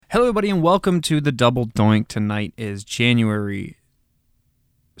Hello, everybody, and welcome to the Double Doink. Tonight is January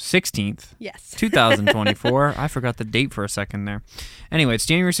 16th, yes, 2024. I forgot the date for a second there. Anyway, it's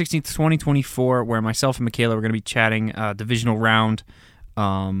January 16th, 2024, where myself and Michaela are going to be chatting divisional round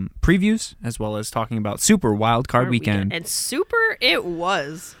previews, as well as talking about Super Wild Card Weekend. And Super it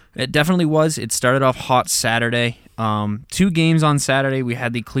was. It definitely was. It started off hot Saturday. 2 games on Saturday. We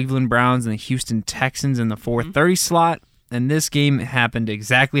had the Cleveland Browns and the Houston Texans in the 4:30 slot. And this game happened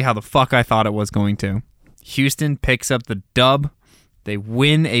exactly how the fuck I thought it was going to. Houston picks up the dub. They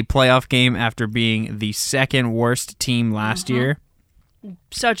win a playoff game after being the second worst team last year.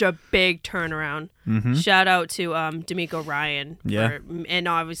 Such a big turnaround. Shout out to D'Amico Ryan. And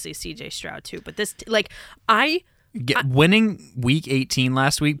obviously CJ Stroud too. But this, winning week 18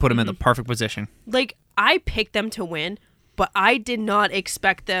 last week put them in the perfect position. I picked them to win, but I did not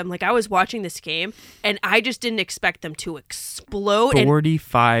expect them. I was watching this game, and I just didn't expect them to explode.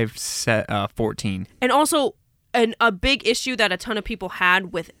 45-14. And also, a big issue that a ton of people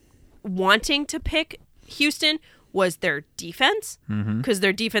had with wanting to pick Houston was their defense, because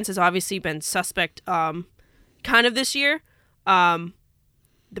their defense has obviously been suspect kind of this year. But,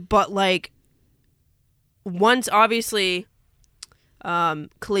 once, obviously,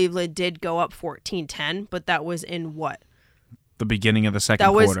 Cleveland did go up 14-10, but that was in what? The beginning of the second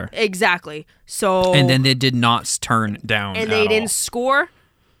quarter. Exactly. So, and then they did not turn down and they didn't score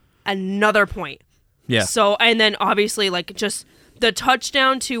another point. Yeah. So, and then obviously just the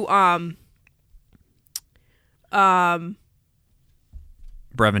touchdown to Brevin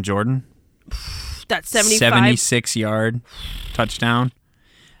Jordan, that 76-yard touchdown,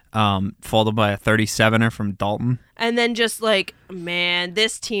 followed by a 37er from Dalton. And then just man,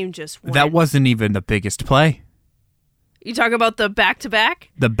 this team just won. That wasn't even the biggest play. You talk about the back-to-back?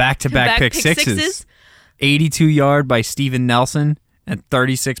 The back-to-back pick sixes. 82-yard by Steven Nelson and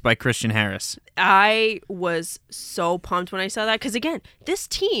 36 by Christian Harris. I was so pumped when I saw that. Because, again, this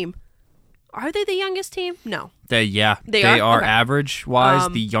team, are they the youngest team? No. They are okay. average-wise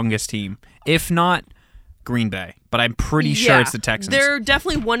the youngest team. If not, Green Bay. But I'm pretty sure it's the Texans. They're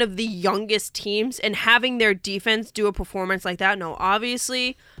definitely one of the youngest teams. And having their defense do a performance like that, no,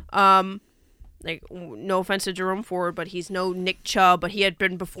 obviously... no offense to Jerome Ford, but he's no Nick Chubb, but he had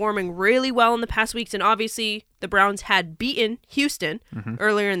been performing really well in the past weeks, and obviously the Browns had beaten Houston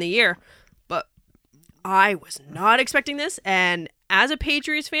earlier in the year, but I was not expecting this, and as a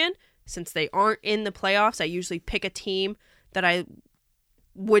Patriots fan, since they aren't in the playoffs, I usually pick a team that I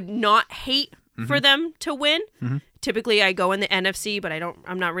would not hate for them to win. Typically, I go in the NFC, but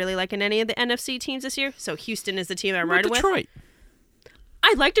I'm not really liking any of the NFC teams this year, so Houston is the team I'm riding with. Detroit.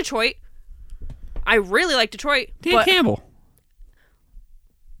 I like Detroit. I really like Detroit. Dan Campbell.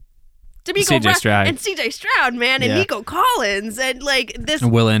 CJ Stroud. And CJ Stroud, man, and Nico Collins. And this.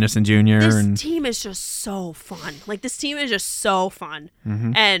 And Will Anderson Jr. This team is just so fun. This team is just so fun.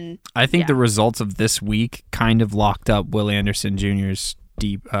 And I think the results of this week kind of locked up Will Anderson Jr.'s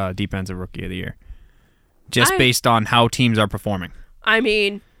defensive rookie of the year. Just based on how teams are performing. I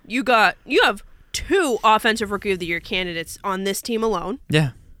mean, you have 2 offensive rookie of the year candidates on this team alone.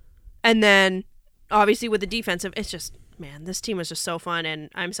 Yeah. And then, obviously, with the defensive, it's just, man, this team is just so fun, and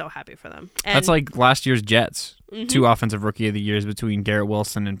I'm so happy for them. And that's like last year's Jets. 2 offensive rookie of the years between Garrett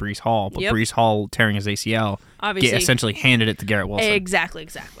Wilson and Breece Hall. But Breece Hall tearing his ACL essentially handed it to Garrett Wilson. Exactly.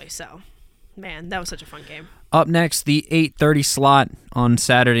 So, man, that was such a fun game. Up next, the 8:30 slot on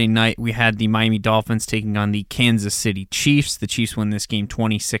Saturday night, we had the Miami Dolphins taking on the Kansas City Chiefs. The Chiefs win this game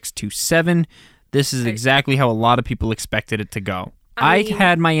 26-7. This is exactly how a lot of people expected it to go. I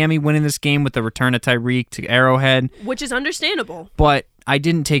had Miami winning this game with the return of Tyreek to Arrowhead. Which is understandable. But I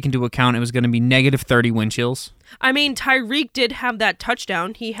didn't take into account it was going to be negative 30 wind chills. I mean, Tyreek did have that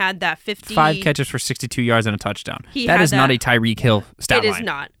touchdown. He had that 5 catches for 62 yards and a touchdown. That is not a Tyreek Hill stat line. It is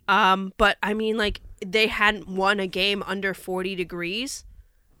not. But, I mean, they hadn't won a game under 40 degrees,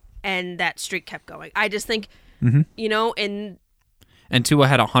 and that streak kept going. I just think, and Tua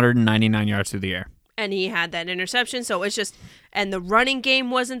had 199 yards through the air. And he had that interception, so it's just... And the running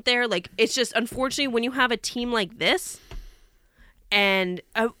game wasn't there. It's just, unfortunately, when you have a team like this, and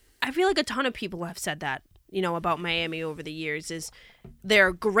I feel like a ton of people have said that, about Miami over the years, is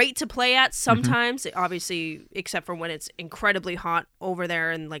they're great to play at sometimes, obviously, except for when it's incredibly hot over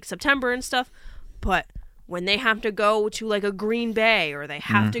there in, September and stuff, but... when they have to go to a Green Bay, or they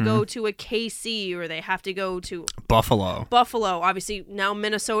have to go to a KC, or they have to go to Buffalo. Obviously, now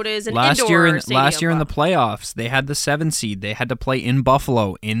Minnesota is an indoor stadium. Last year in the playoffs, they had the 7 seed. They had to play in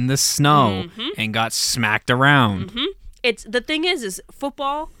Buffalo in the snow and got smacked around. It's the thing is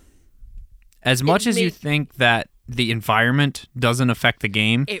football. As much as you think that the environment doesn't affect the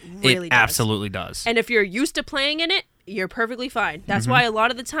game, It really does. Absolutely does. And if you're used to playing in it, you're perfectly fine. That's why a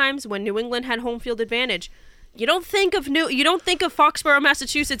lot of the times when New England had home field advantage, you don't think of Foxborough,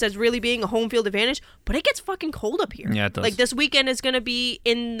 Massachusetts as really being a home field advantage, but it gets fucking cold up here. Yeah, it does. Like this weekend is going to be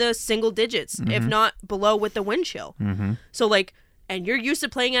in the single digits, if not below with the wind chill. So like, and you're used to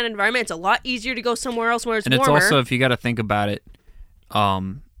playing in an environment, it's a lot easier to go somewhere else where it's warmer. And it's also, if you got to think about it,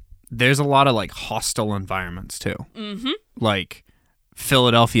 there's a lot of like hostile environments too. Like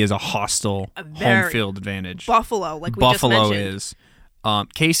Philadelphia is a hostile home field advantage. Buffalo, like we Buffalo just mentioned. is.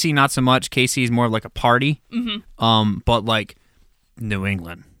 KC, not so much. KC is more of like a party. But like New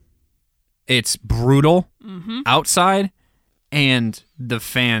England, it's brutal outside, and the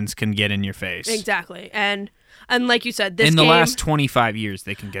fans can get in your face. Exactly. And like you said, this in the game, last 25 years,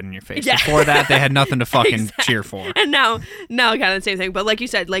 they can get in your face. Yeah. Before that, they had nothing to fucking cheer for. And now kind of the same thing. But like you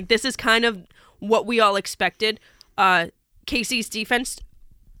said, like this is kind of what we all expected. KC's defense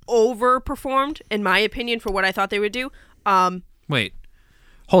overperformed, in my opinion, for what I thought they would do. Wait,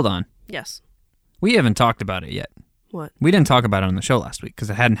 hold on. Yes. We haven't talked about it yet. What? We didn't talk about it on the show last week because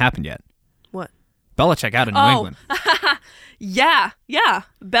it hadn't happened yet. What? Belichick out of New England. Yeah.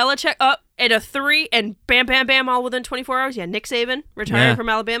 Belichick up at a 3, and bam, bam, bam, all within 24 hours. You had Nick Saban retiring from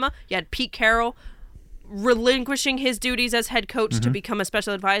Alabama. You had Pete Carroll relinquishing his duties as head coach to become a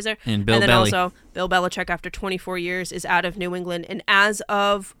special advisor. And then also Bill Belichick, after 24 years, is out of New England. And as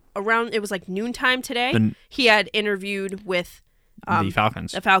of around, it was like noontime today, he had interviewed with the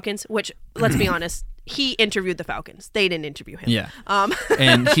Falcons. The Falcons, which, let's be honest, he interviewed the Falcons. They didn't interview him. Yeah.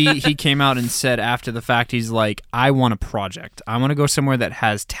 And he came out and said after the fact, he's like, I want a project. I want to go somewhere that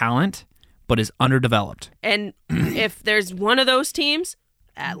has talent but is underdeveloped. And if there's one of those teams,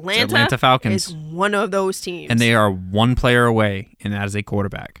 Atlanta Falcons is one of those teams. And they are one player away, and that is a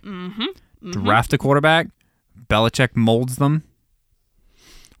quarterback. Draft a quarterback. Belichick molds them.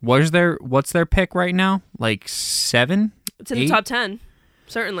 What's their pick right now? Like 7? It's in 8? the top 10,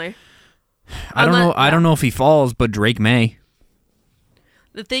 certainly. I don't know. I don't know if he falls, but Drake may.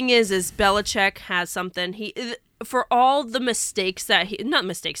 The thing is Belichick has something. For all the mistakes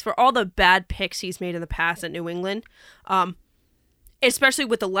for all the bad picks he's made in the past at New England, especially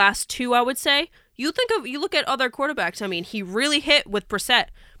with the last 2, I would say. You look at other quarterbacks. I mean, he really hit with Brissett.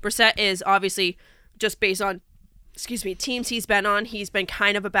 Brissett is obviously just based on, teams he's been on. He's been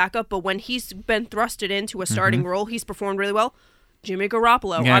kind of a backup, but when he's been thrusted into a starting role, he's performed really well. Jimmy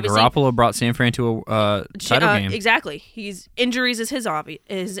Garoppolo. Yeah, obviously, Garoppolo brought San Fran to a title game. Exactly. Injuries is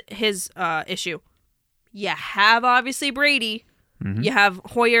his issue. You have obviously Brady. You have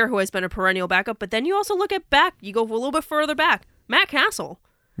Hoyer, who has been a perennial backup, but then you also look at back. You go a little bit further back. Matt Castle.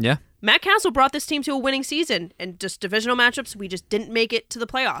 Yeah. Matt Castle brought this team to a winning season, and just divisional matchups, we just didn't make it to the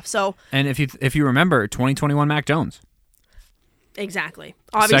playoffs. So, and if you remember, 2021 Mac Jones. Exactly.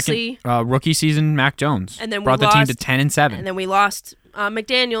 Obviously, rookie season Mac Jones, and then brought the team to 10-7, and then we lost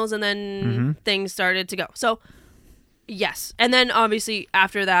McDaniels, and then things started to go. So, yes, and then obviously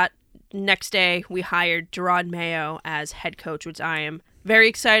after that, next day we hired Gerard Mayo as head coach, which I am very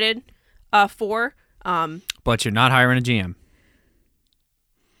excited for. But you're not hiring a GM.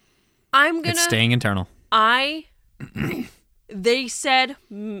 It's staying internal. They said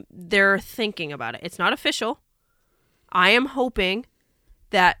they're thinking about it. It's not official. I am hoping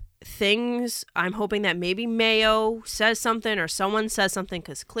that maybe Mayo says something or someone says something,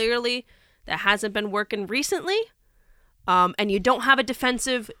 because clearly that hasn't been working recently. And you don't have a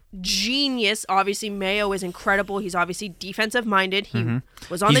defensive genius. Obviously, Mayo is incredible. He's obviously defensive minded. He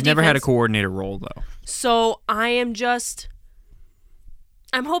was on the defense. He's never had a coordinator role, though. So I'm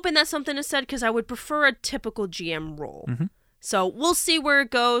hoping that something is said, because I would prefer a typical GM role. So we'll see where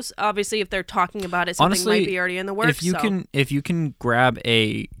it goes. Obviously, if they're talking about it, something might be already in the works. If you can grab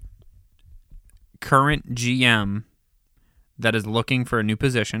a current GM that is looking for a new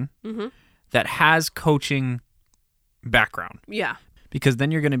position that has coaching background, because then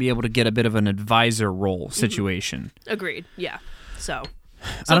you're going to be able to get a bit of an advisor role situation. Agreed. Yeah. So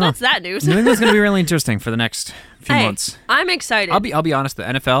that's that news. New England's going to be really interesting for the next few months. I'm excited. I'll be honest. The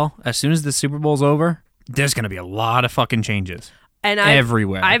NFL, as soon as the Super Bowl's over, there's going to be a lot of fucking changes. And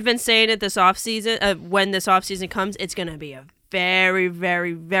everywhere. I've been saying it this offseason. When this offseason comes, it's going to be a very,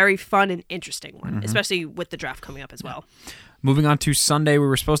 very, very fun and interesting one, especially with the draft coming up as well. Moving on to Sunday, we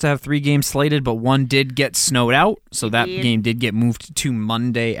were supposed to have 3 games slated, but one did get snowed out, so that game did get moved to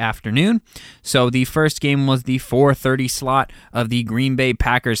Monday afternoon. So the first game was the 4:30 slot of the Green Bay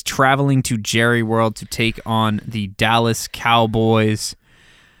Packers traveling to Jerry World to take on the Dallas Cowboys.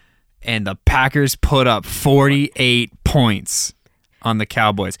 And the Packers put up 48 points on the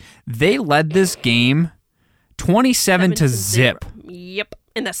Cowboys. They led this game 27 to zip. Yep.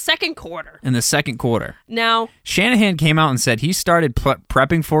 In the second quarter. Now, Shanahan came out and said he started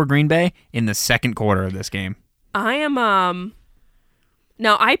prepping for Green Bay in the second quarter of this game. I am,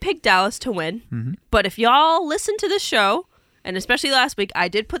 now I picked Dallas to win, but if y'all listen to the show, and especially last week, I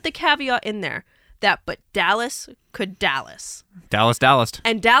did put the caveat in there but Dallas could Dallas. Dallas.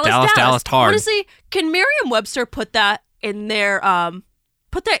 And Dallas hard. Honestly, can Merriam-Webster put that in their,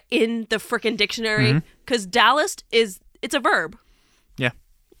 put that in the frickin' dictionary? Because Dallas it's a verb. Yeah.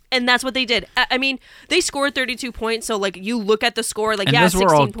 And that's what they did. I mean, they scored 32 points, so, like, you look at the score, like, and yeah, those 16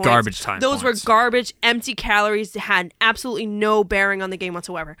 were all points. garbage time Those points. were garbage, empty calories, had absolutely no bearing on the game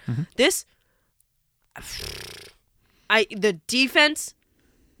whatsoever. The defense,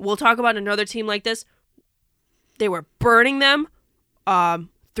 we'll talk about another team like this, they were burning them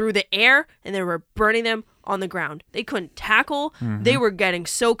through the air, and they were burning them on the ground. They couldn't tackle. They were getting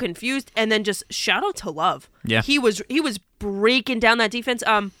so confused. And then just shout out to Love. Yeah. He was breaking down that defense.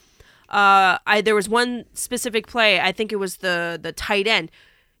 There was one specific play, I think it was the tight end.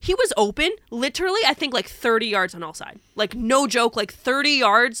 He was open, literally, I think like 30 yards on all sides. Like, no joke, like 30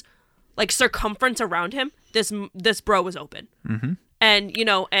 yards, like circumference around him. This bro was open. And,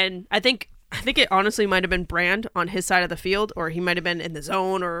 and I think it honestly might have been Brand on his side of the field, or he might have been in the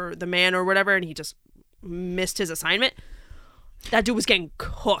zone or the man or whatever, and he just missed his assignment. That dude was getting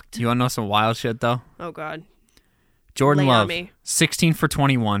cooked. You want to know some wild shit, though? Oh, God. Jordan Lay on Love, me. 16 for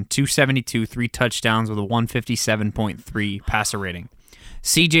 21, 272, 3 touchdowns with a 157.3 passer rating.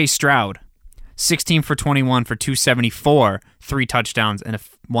 CJ Stroud, 16 for 21 for 274, 3 touchdowns, and a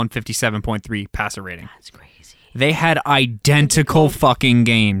 157.3 passer rating. That's crazy. They had identical fucking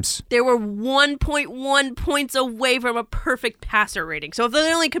games. They were 1.1 points away from a perfect passer rating. So if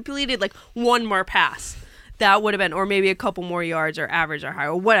they only completed like one more pass, that would have been, or maybe a couple more yards or average or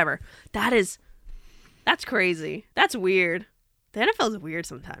higher or whatever. That's crazy. That's weird. The NFL is weird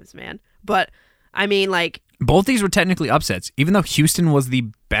sometimes, man. But I mean, like, both these were technically upsets, even though Houston was the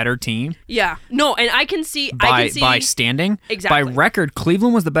better team. Yeah. No, and I can see by standing. Exactly. By record,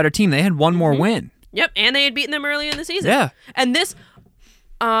 Cleveland was the better team. They had one more win. Yep, and they had beaten them earlier in the season. Yeah. And this,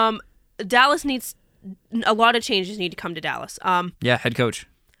 Dallas needs, a lot of changes need to come to Dallas. Yeah, head coach.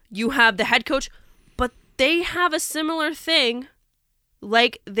 You have the head coach, but they have a similar thing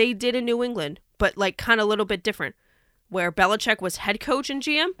like they did in New England, but like kind of a little bit different, where Belichick was head coach and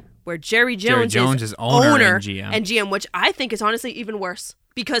GM, where Jerry Jones is owner and GM, which I think is honestly even worse.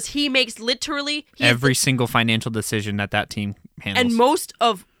 Because he makes literally every single financial decision that team handles. And most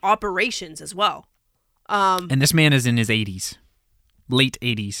of operations as well. And this man is in his 80s. Late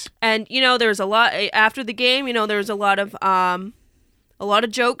 80s. And, there's a lot, after the game, there's a lot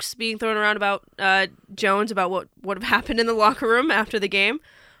of jokes being thrown around about Jones, about what would have happened in the locker room after the game,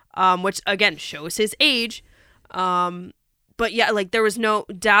 which, again, shows his age. But, yeah, like, there was no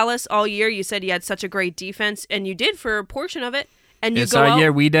Dallas all year. You said you had such a great defense, and you did for a portion of it. And you it's our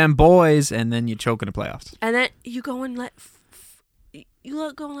year, we them boys, and then you choke in the playoffs. And then you go and let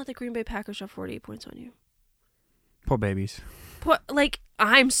the Green Bay Packers shove 48 points on you. Poor babies.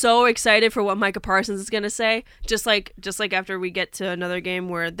 I'm so excited for what Micah Parsons is going to say. Just like after we get to another game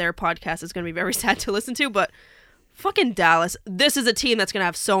where their podcast is going to be very sad to listen to. But fucking Dallas, this is a team that's going to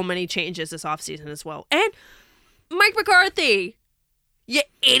have so many changes this offseason as well. And Mike McCarthy, you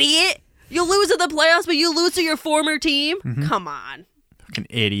idiot. You lose to the playoffs, but you lose to your former team? Come on. Fucking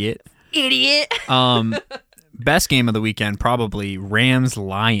idiot. Idiot. Best game of the weekend, probably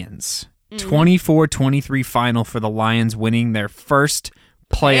Rams-Lions. 24-23 final for the Lions, winning their first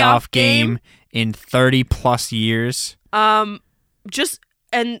playoff game in 30-plus years. And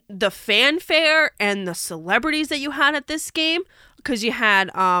the fanfare and the celebrities that you had at this game, because you had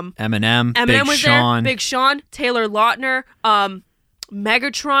Eminem Big was Sean. There, Big Sean, Taylor Lautner,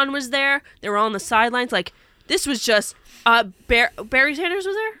 Megatron was there. They were all on the sidelines. Like, this was just Barry Sanders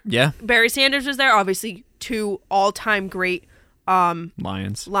was there? Yeah. Barry Sanders was there. Obviously, 2 all-time great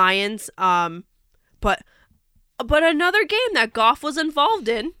Lions. But another game that Goff was involved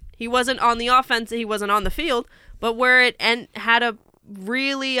in. He wasn't on the offense, he wasn't on the field, but where it had a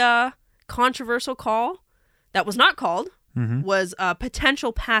really controversial call that was not called. Was a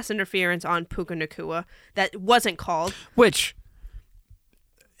potential pass interference on Puka Nacua that wasn't called. Which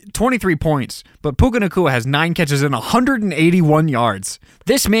 23 points, but Puka Nacua has 9 catches and 181 yards.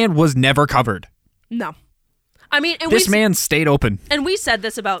 This man was never covered. No. I mean, and this man stayed open. And we said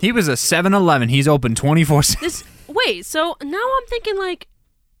this about... He was a 7-11. He's open 24/7. Wait, so now I'm thinking, like,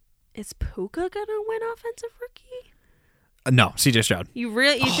 is Puka going to win Offensive Rookie? No, CJ Stroud. You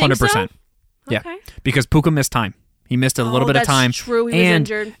think 100%. so? Yeah, okay. Because Puka missed time. He missed a little bit of time. That's true. He was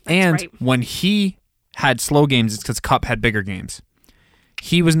injured. That's and right. when he had slow games, it's because Kupp had bigger games.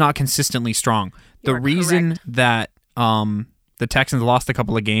 He was not consistently strong. The reason that the Texans lost a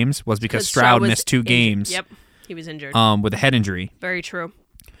couple of games was because Stroud missed 2 games. Yep, he was injured with a head injury. Very true.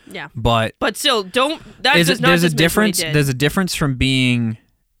 Yeah, but still, don't. That does not there's a dismiss difference. what he did. There's a difference from being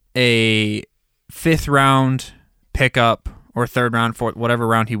a 5th round pickup or 3rd round, 4th, whatever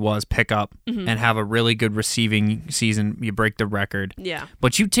round he was, pickup and have a really good receiving season. You break the record. Yeah.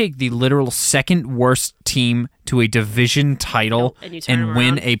 But you take the literal 2nd worst team to a division title and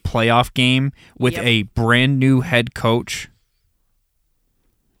win a playoff game with a brand new head coach.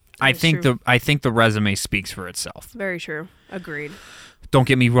 I think the resume speaks for itself. Very true. Agreed. Don't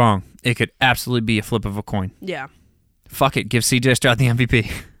get me wrong. It could absolutely be a flip of a coin. Yeah. Fuck it. Give CJ Stroud the MVP.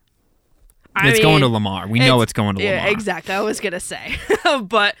 It's going to Lamar. We know it's going to Lamar. Yeah, exactly. I was going to say.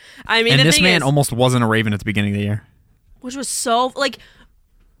 But, I mean, and this man almost wasn't a Raven at the beginning of the year. Which was so, like,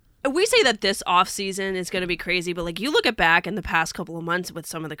 we say that this offseason is going to be crazy, but, like, you look back in the past couple of months with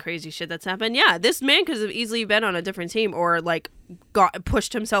some of the crazy shit that's happened. Yeah, this man could have easily been on a different team or, like,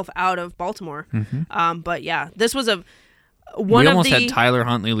 pushed himself out of Baltimore. But, yeah, this was we almost had Tyler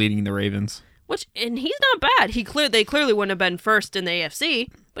Huntley leading the Ravens. And he's not bad. They clearly wouldn't have been first in the AFC,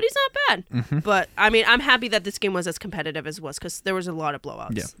 but he's not bad. But, I mean, I'm happy that this game was as competitive as it was because there was a lot of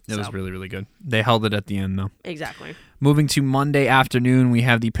blowouts. Yeah, it was really, really good. They held it at the end, though. Exactly. Moving to Monday afternoon, we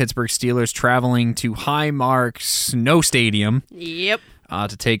have the Pittsburgh Steelers traveling to Highmark Snow Stadium. Yep.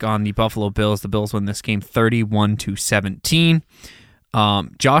 To take on the Buffalo Bills. The Bills win this game 31-17.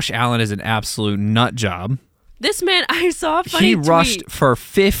 Josh Allen is an absolute nut job. This man, I saw a funny tweet. He rushed for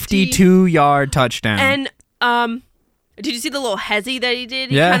 52-yard touchdown. And did you see the little hezzy that he did?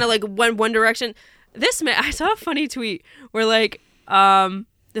 He kind of like went one direction. This man, I saw a funny tweet where like they're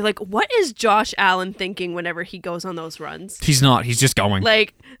like, what is Josh Allen thinking whenever he goes on those runs? He's not. He's just going.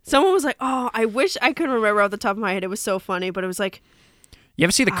 Like someone was like, oh, I wish I could remember off the top of my head. It was so funny, but it was like, you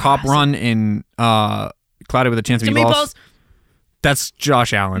ever see the cop run in Cloudy with a Chance of Meatballs? That's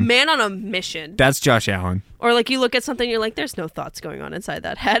Josh Allen. Man on a mission. That's Josh Allen. Or like you look at something, you're like, there's no thoughts going on inside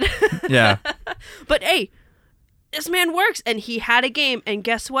that head. Yeah. But hey, this man works, and he had a game, and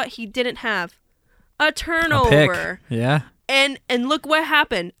guess what? He didn't have a turnover. A pick. Yeah. And look what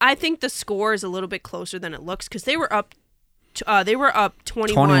happened. I think the score is a little bit closer than it looks because they were up. They were up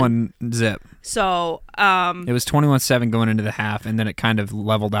 21 zip. So it was 21-7 going into the half, and then it kind of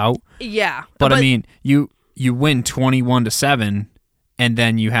leveled out. Yeah. But I mean, you win 21-7. And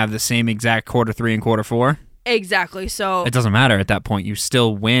then you have the same exact quarter 3 and quarter 4. Exactly. So it doesn't matter at that point. You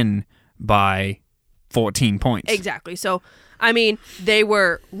still win by 14 points. Exactly. So, I mean, they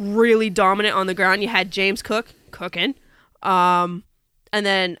were really dominant on the ground. You had James Cook cooking. And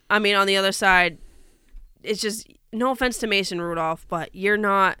then, I mean, on the other side, it's just, no offense to Mason Rudolph, but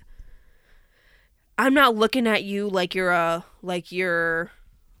I'm not looking at you like you're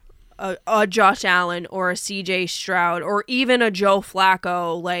a Josh Allen or a CJ Stroud or even a Joe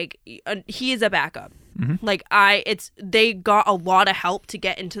Flacco. Like he is a backup. Mm-hmm. Like they got a lot of help to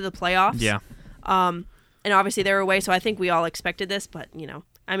get into the playoffs. Yeah. And obviously they were away, so I think we all expected this, but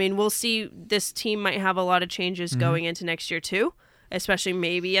I mean, we'll see. This team might have a lot of changes going into next year too, especially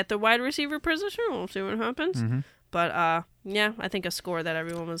maybe at the wide receiver position. We'll see what happens. Mm-hmm. But yeah, I think a score that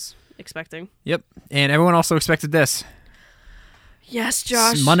everyone was expecting. Yep. And everyone also expected this. Yes,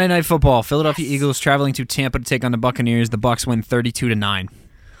 Josh. Monday Night Football. Philadelphia Eagles traveling to Tampa to take on the Buccaneers. The Bucs win 32-9.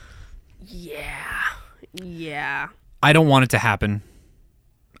 Yeah. I don't want it to happen.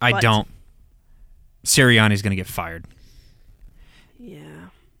 I don't. Sirianni's going to get fired. Yeah.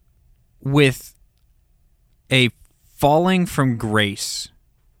 With a falling from grace,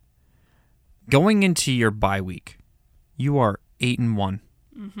 going into your bye week, you are 8-1.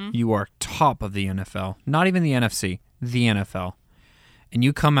 Mm-hmm. You are top of the NFL. Not even the NFC, the NFL. And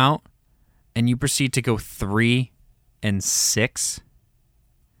you come out and you proceed to go 3-6.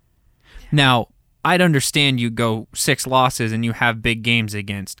 Now, I'd understand you go 6 losses and you have big games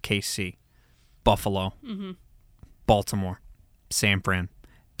against KC, Buffalo, Baltimore, San Fran,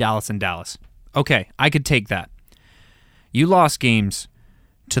 Dallas, and Dallas. Okay, I could take that. You lost games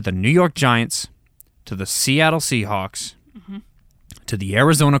to the New York Giants, to the Seattle Seahawks, to the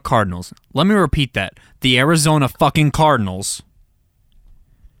Arizona Cardinals. Let me repeat that. The Arizona fucking Cardinals.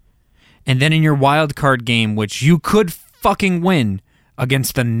 And then in your wild card game, which you could fucking win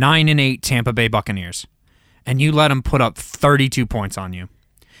against the 9-8 Tampa Bay Buccaneers, and you let them put up 32 points on you.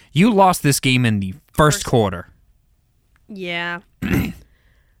 You lost this game in the first quarter. Yeah. You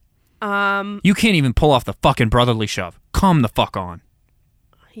can't even pull off the fucking brotherly shove. Come the fuck on.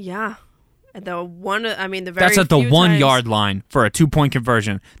 Yeah. That's at the the 1 yard line for a 2-point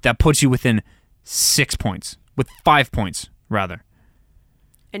conversion that puts you within 6 points. With 5 points, rather.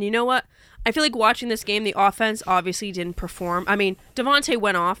 And you know what? I feel like watching this game, the offense obviously didn't perform. I mean, Devontae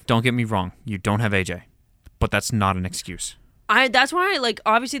went off. Don't get me wrong. You don't have AJ. But that's not an excuse. That's why,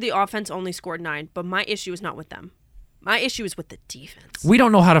 obviously the offense only scored 9, but my issue is not with them. My issue is with the defense. We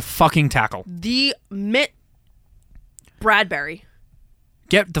don't know how to fucking tackle. The Mitt Bradbury.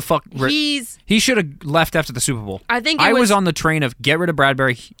 Get the fuck rid. He should have left after the Super Bowl. I was on the train of get rid of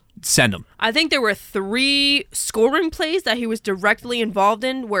Bradbury, send him. I think there were 3 scoring plays that he was directly involved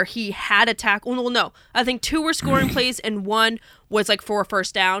in where he had a tackle. Well, no. I think 2 were scoring plays and 1 was for a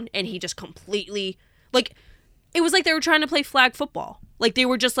first down, and he just completely it was like they were trying to play flag football. They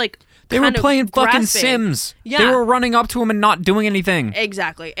were just they were playing fucking Sims. Yeah. They were running up to him and not doing anything.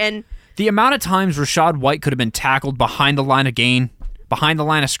 Exactly. And the amount of times Rachaad White could have been tackled behind the line of gain, behind the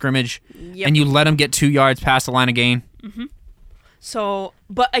line of scrimmage, and you let him get 2 yards past the line of gain. Mm-hmm. So,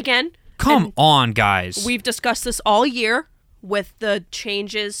 but again... Come on, guys. We've discussed this all year with the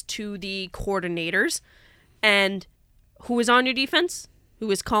changes to the coordinators. And who is on your defense?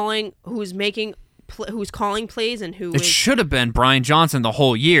 Who's calling plays and It should have been Brian Johnson the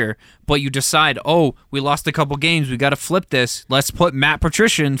whole year, but you decide, we lost a couple games, we got to flip this. Let's put Matt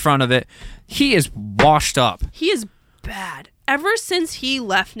Patricia in front of it. He is washed up. He is bad. Ever since he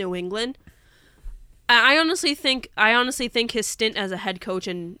left New England, I honestly think his stint as a head coach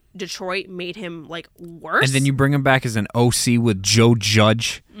in Detroit made him worse. And then you bring him back as an OC with Joe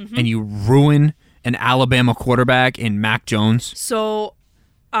Judge, and you ruin an Alabama quarterback in Mac Jones. So,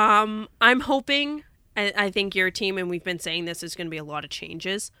 I'm hoping. I think your team, and we've been saying this, is going to be a lot of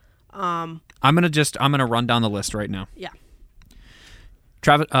changes. I'm gonna run down the list right now. Yeah.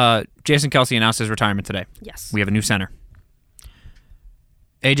 Jason Kelce announced his retirement today. Yes. We have a new center.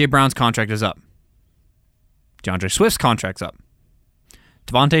 A.J. Brown's contract is up. DeAndre Swift's contract's up.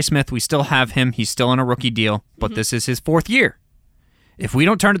 Devontae Smith, we still have him. He's still on a rookie deal, but this is his 4th year. If we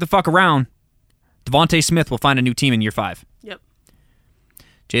don't turn it the fuck around, Devontae Smith will find a new team in year 5. Yep.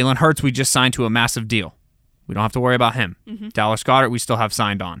 Jalen Hurts, we just signed to a massive deal. We don't have to worry about him. Dallas Goedert, we still have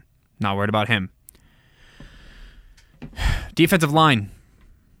signed on. Not worried about him. Defensive line.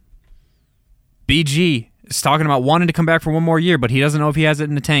 BG is talking about wanting to come back for one more year, but he doesn't know if he has it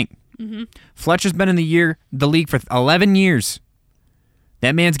in the tank. Fletcher's been in the league for 11 years.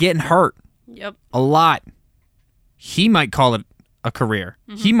 That man's getting hurt. Yep. A lot. He might call it a career.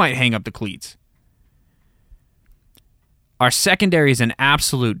 He might hang up the cleats. Our secondary is an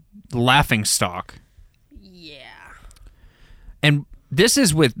absolute laughingstock. Yeah. And this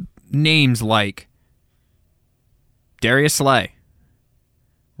is with names like Darius Slay,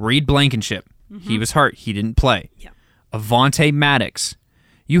 Reed Blankenship. He was hurt. He didn't play. Yeah. Avonte Maddox.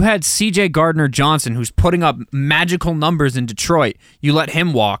 You had C.J. Gardner-Johnson, who's putting up magical numbers in Detroit. You let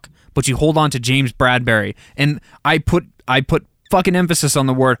him walk, but you hold on to James Bradbury. And I put fucking emphasis on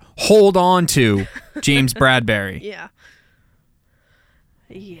the word hold on to James Bradbury. Yeah.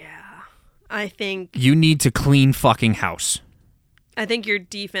 Yeah. I think you need to clean fucking house. I think your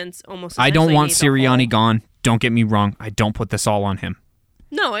defense almost. I don't want Sirianni gone. Don't get me wrong. I don't put this all on him.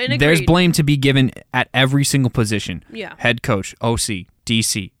 No, and there's blame to be given at every single position. Yeah. Head coach, OC,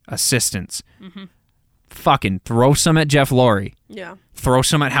 DC, assistants. Fucking throw some at Jeff Lurie. Yeah. Throw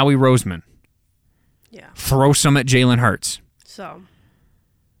some at Howie Roseman. Yeah. Throw some at Jalen Hurts. So,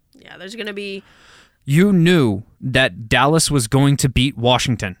 yeah, there's going to be... You knew that Dallas was going to beat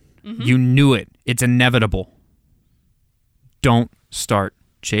Washington. You knew it. It's inevitable. Don't start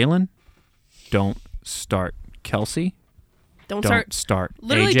Jalen. Don't start Kelce. Don't start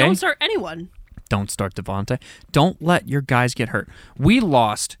literally AJ. Don't start anyone. Don't start Devontae. Don't let your guys get hurt. We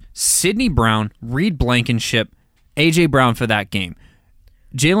lost Sidney Brown, Reed Blankenship, AJ Brown for that game.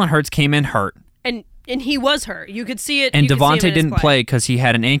 Jalen Hurts came in hurt. And he was hurt. You could see it. And Devontae didn't play because he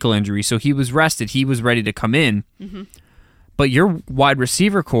had an ankle injury, so he was rested. He was ready to come in. But your wide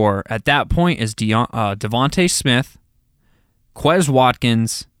receiver core at that point is Devontae Smith, Quez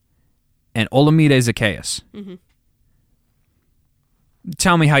Watkins, and Olamide Zaccheaus.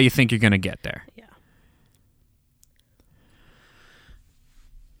 Tell me how you think you're going to get there. Yeah.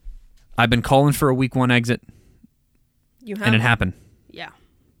 I've been calling for a week 1 exit. You have? And it happened. Yeah.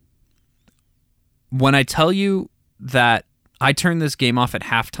 When I tell you that I turned this game off at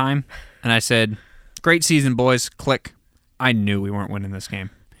halftime and I said, great season, boys, click, I knew we weren't winning this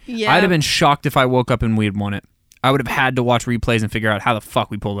game. Yeah. I'd have been shocked if I woke up and we had won it. I would have had to watch replays and figure out how the fuck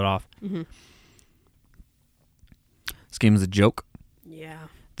we pulled it off. This game was a joke. Yeah.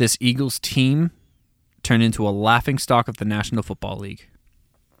 This Eagles team turned into a laughingstock of the National Football League.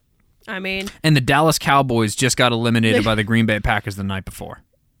 I mean... And the Dallas Cowboys just got eliminated by the Green Bay Packers the night before.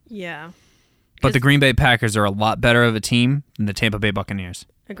 Yeah. But the Green Bay Packers are a lot better of a team than the Tampa Bay Buccaneers.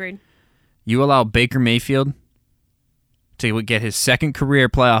 Agreed. You allow Baker Mayfield to get his second career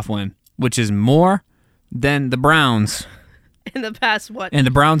playoff win, which is more than the Browns. In the past, what? And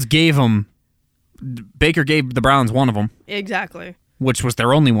the Browns Baker gave the Browns one of them. Exactly. Which was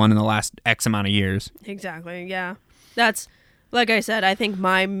their only one in the last X amount of years. Exactly, yeah. That's, like I said, I think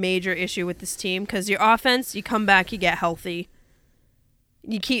my major issue with this team, because your offense, you come back, you get healthy.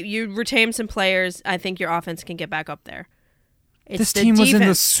 You retain some players, I think your offense can get back up there. This team was in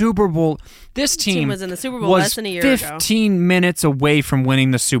the Super Bowl. This team was in the Super Bowl less than a year ago. 15 minutes away from winning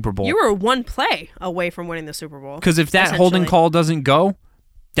the Super Bowl. You were one play away from winning the Super Bowl. Because if that holding call doesn't go,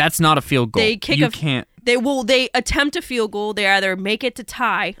 that's not a field goal. They attempt a field goal. They either make it to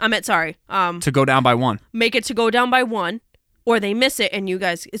tie. To go down by one. Make it to go down by one, or they miss it, and you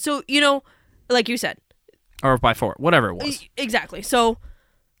guys. So like you said, or by 4, whatever it was. Exactly. So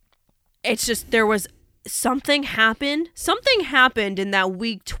it's just something happened. Something happened in that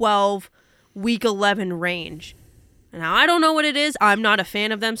week 12, week 11 range. Now I don't know what it is. I'm not a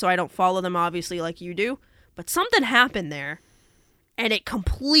fan of them, so I don't follow them obviously like you do. But something happened there. And it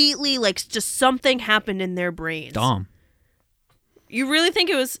completely, just something happened in their brains. Dumb. You really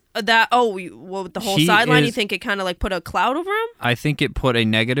think it was that, with the whole sideline, you think it kind of, put a cloud over him? I think it put a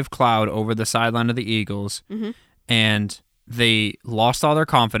negative cloud over the sideline of the Eagles, and they lost all their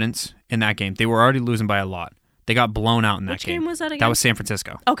confidence in that game. They were already losing by a lot. They got blown out in that game. Which game was that again? That was San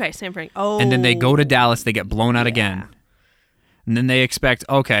Francisco. Okay, San Francisco. Oh. And then they go to Dallas, they get blown out again. And then they expect,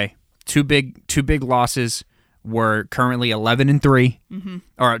 two big losses. We're currently 11-3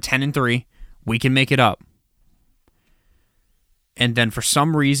 or 10-3. We can make it up. And then for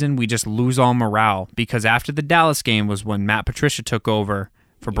some reason, we just lose all morale because after the Dallas game was when Matt Patricia took over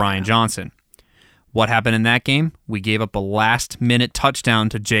for Brian Johnson. What happened in that game? We gave up a last-minute touchdown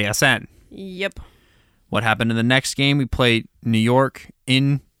to JSN. Yep. What happened in the next game? We played New York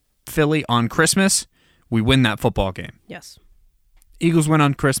in Philly on Christmas. We win that football game. Yes. Eagles win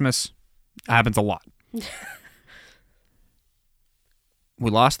on Christmas. Happens a lot. We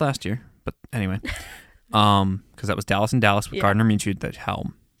lost last year, but anyway, because that was Dallas and Dallas with Gardner Minshew at the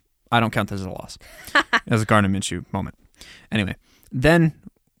helm. I don't count this as a loss. It was a Gardner Minshew moment. Anyway, then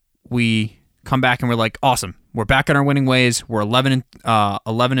we come back and we're like, awesome. We're back on our winning ways. We're 11-4,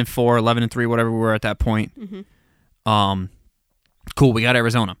 11-3, whatever we were at that point. Cool. We got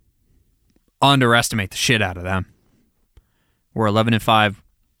Arizona. Underestimate the shit out of them. We're 11-5.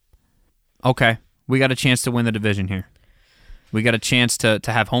 Okay, we got a chance to win the division here. We got a chance to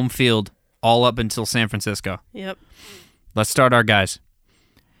have home field all up until San Francisco. Yep. Let's start our guys.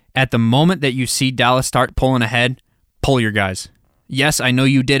 At the moment that you see Dallas start pulling ahead, pull your guys. Yes, I know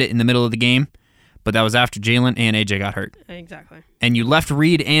you did it in the middle of the game, but that was after Jalen and AJ got hurt. Exactly. And you left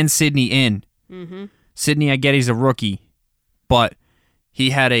Reed and Sidney in. Sidney, I get he's a rookie, but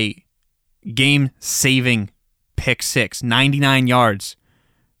he had a game-saving pick 6, 99 yards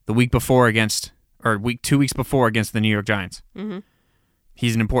the week before 2 weeks before against the New York Giants.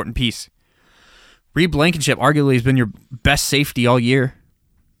 He's an important piece. Reed Blankenship arguably has been your best safety all year.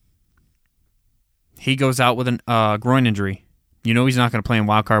 He goes out with a groin injury. You know he's not going to play in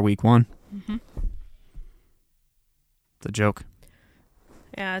Wild Card Week 1. It's a joke.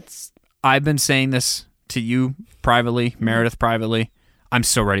 Yeah, I've been saying this to you privately, Meredith privately. I'm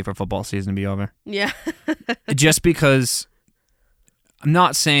so ready for football season to be over. Yeah. Just because I'm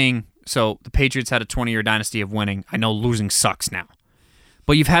not saying... So the Patriots had a 20-year dynasty of winning. I know losing sucks now.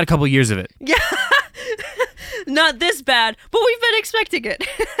 But you've had a couple years of it. Yeah. Not this bad, but we've been expecting it.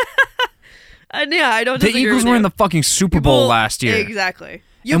 And I don't disagree. The Eagles were in the fucking Super Bowl last year. Exactly.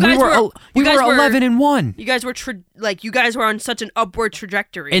 We were 11-1. You guys were you guys were on such an upward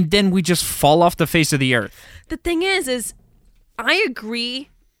trajectory. And then we just fall off the face of the earth. The thing is I agree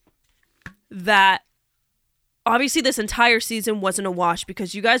that obviously this entire season wasn't a wash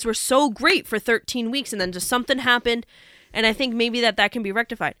because you guys were so great for 13 weeks and then just something happened, and I think maybe that can be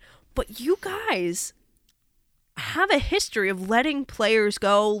rectified. But you guys have a history of letting players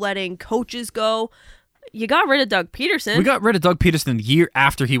go, letting coaches go. You got rid of Doug Peterson. We got rid of Doug Peterson the year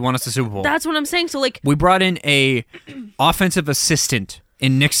after he won us the Super Bowl. That's what I'm saying. So we brought in a offensive assistant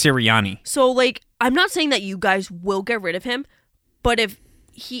in Nick Sirianni. So I'm not saying that you guys will get rid of him, but if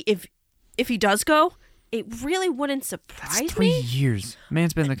he does go, it really wouldn't surprise me. That's 3 years.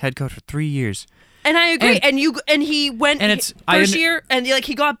 Man's been the head coach for 3 years. And I agree. And he went first year, and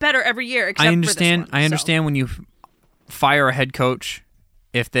he got better every year. Except I understand. For this one, I understand when you fire a head coach,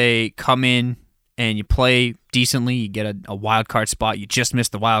 if they come in and you play decently, you get a wild card spot. You just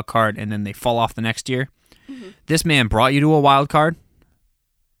missed the wild card, and then they fall off the next year. This man brought you to a wild card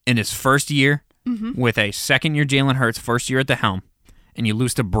in his first year with a second-year Jalen Hurts, first year at the helm, and you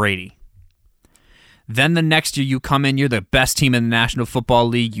lose to Brady. Then the next year you come in, you're the best team in the National Football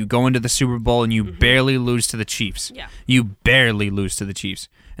League. You go into the Super Bowl and you barely lose to the Chiefs. Yeah. You barely lose to the Chiefs.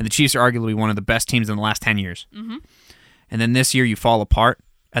 And the Chiefs are arguably one of the best teams in the last 10 years. And then this year you fall apart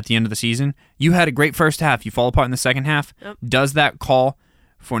at the end of the season. You had a great first half. You fall apart in the second half. Yep. Does that call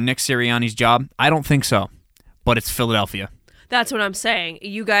for Nick Sirianni's job? I don't think so. But it's Philadelphia. That's what I'm saying.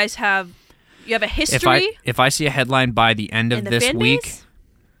 You guys have a history. If I see a headline by the end of this week,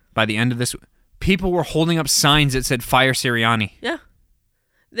 people were holding up signs that said "Fire Sirianni." Yeah.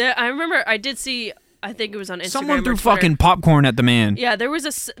 I remember I did see. I think it was on Instagram. Someone threw fucking popcorn at the man. Yeah, there was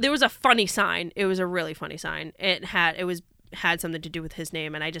a funny sign. It was a really funny sign. It had something to do with his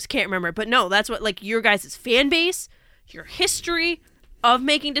name, and I just can't remember. But no, that's what like your guys' fan base, your history of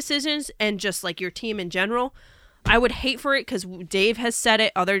making decisions, and just like your team in general. I would hate for it because Dave has said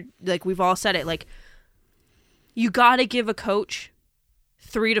it. We've all said it. Like, you got to give a coach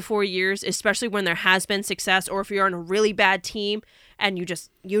 3 to 4 years, especially when there has been success, or if you're on a really bad team and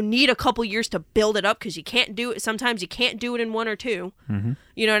you need a couple years to build it up because you can't do it. Sometimes you can't do it in 1 or 2.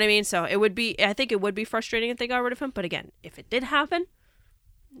 You know what I mean? So I think it would be frustrating if they got rid of him. But again, if it did happen,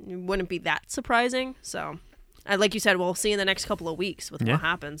 it wouldn't be that surprising. So, like you said, we'll see in the next couple of weeks with what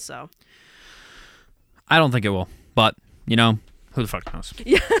happens. So, I don't think it will, but who the fuck knows?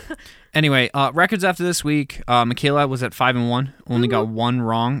 Yeah. Anyway, records after this week. Michaela was at 5-1, only got one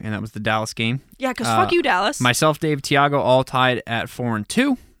wrong, and that was the Dallas game. Yeah, because fuck you, Dallas. Myself, Dave, Tiago, all tied at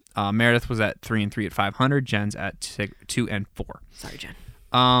 4-2. Meredith was at 3-3 at 500. Jen's at 2-4. Sorry,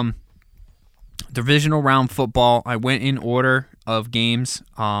 Jen. Divisional round football. I went in order of games.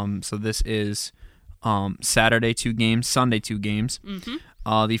 So this is Saturday 2 games, Sunday 2 games.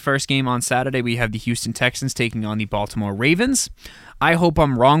 The first game on Saturday, we have the Houston Texans taking on the Baltimore Ravens. I hope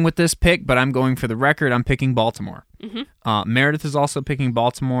I'm wrong with this pick, but I'm going for the record. I'm picking Baltimore. Meredith is also picking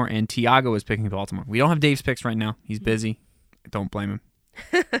Baltimore, and Tiago is picking Baltimore. We don't have Dave's picks right now. He's busy. Don't blame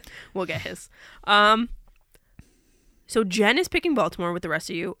him. We'll get his. So Jen is picking Baltimore with the rest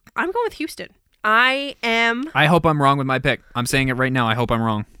of you. I'm going with Houston. I hope I'm wrong with my pick. I'm saying it right now. I hope I'm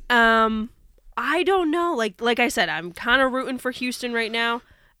wrong. I don't know. Like I said, I'm kind of rooting for Houston right now,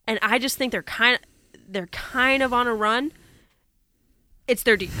 and I just think they're kind of on a run. It's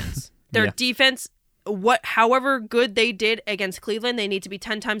their defense. Their defense, however good they did against Cleveland, they need to be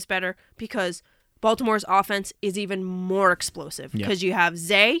 10 times better because Baltimore's offense is even more explosive because you have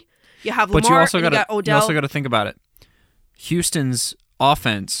Zay, you have Lamar, you got Odell. You also got to think about it. Houston's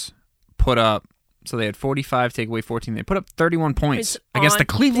offense put up, so they had 45, take away 14. They put up 31 points against the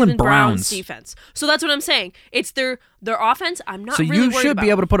Cleveland Browns defense. So that's what I'm saying. It's their offense. I'm not so really worried about. So you should be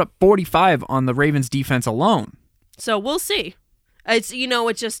able to put up 45 on the Ravens defense alone. So we'll see. It's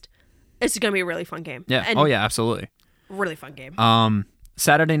it's going to be a really fun game. Yeah. Absolutely. Really fun game.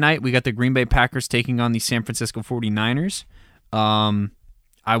 Saturday night, we got the Green Bay Packers taking on the San Francisco 49ers.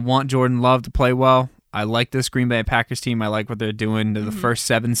 I want Jordan Love to play well. I like this Green Bay Packers team. I like what they're doing. They're the first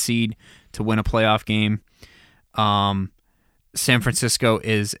 7 seed to win a playoff game. San Francisco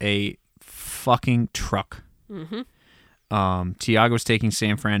is a fucking truck. Tiago's taking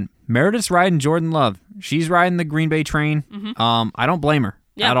San Fran. Meredith's riding Jordan Love. She's riding the Green Bay train. I don't blame her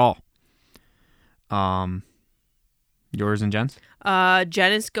at all. Yours and Jen's?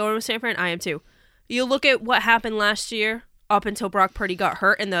 Jen is going with San Fran. I am too. You look at what happened last year up until Brock Purdy got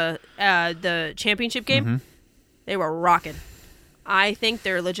hurt in the championship game. They were rocking. I think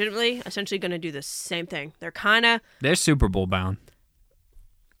they're legitimately, essentially going to do the same thing. They're Super Bowl bound.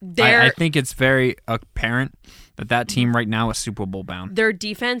 I think it's very apparent that team right now is Super Bowl bound. Their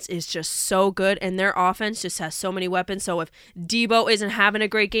defense is just so good, and their offense just has so many weapons. So if Debo isn't having a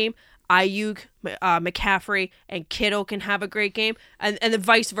great game, Ayuk, McCaffrey, and Kittle can have a great game, and then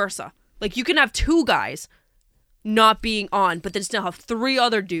vice versa. Like, you can have 2 guys not being on, but then still have 3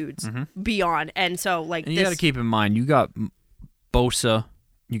 other dudes be on. And so, like, and you got to keep in mind, you got Bosa,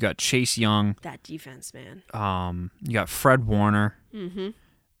 you got Chase Young. That defense, man. You got Fred Warner.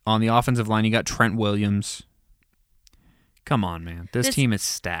 On the offensive line, you got Trent Williams. Come on, man. This team is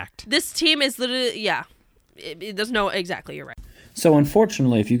stacked. This team is literally, there's no, exactly, you're right. So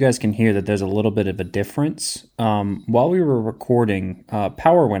unfortunately, if you guys can hear that there's a little bit of a difference, while we were recording,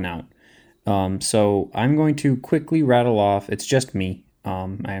 power went out. So I'm going to quickly rattle off. It's just me.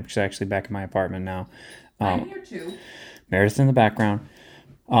 I'm actually back in my apartment now. I'm here too. Meredith in the background.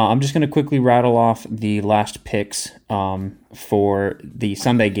 I'm just going to quickly rattle off the last picks for the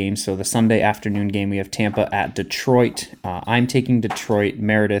Sunday game. So the Sunday afternoon game, we have Tampa at Detroit. I'm taking Detroit.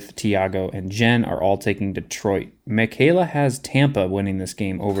 Meredith, Tiago, and Jen are all taking Detroit. Michaela has Tampa winning this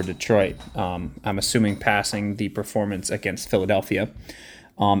game over Detroit. I'm assuming passing the performance against Philadelphia.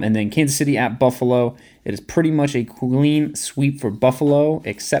 And then Kansas City at Buffalo. It is pretty much a clean sweep for Buffalo,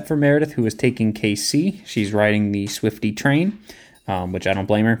 except for Meredith, who is taking KC. She's riding the Swifty train. Which I don't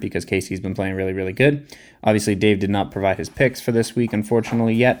blame her because Casey's been playing really, really good. Obviously, Dave did not provide his picks for this week,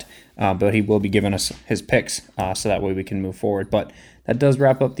 unfortunately, yet, but he will be giving us his picks so that way we can move forward. But that does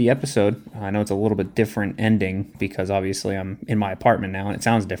wrap up the episode. I know it's a little bit different ending because obviously I'm in my apartment now and it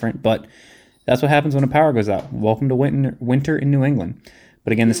sounds different, but that's what happens when a power goes out. Welcome to winter in New England.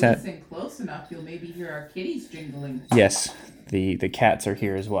 But again, if you listen close enough, you'll maybe hear our kitties jingling. Yes, the cats are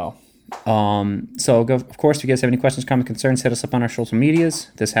here as well. So of course, if you guys have any questions, comments, concerns, hit us up on our social medias.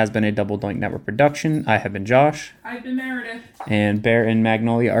 This has been a Double Doink Network production. I have been Josh. I've been Meredith. And Bear and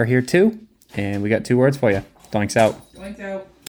Magnolia are here too. And we got 2 words for you. Doinks out. Doinks out.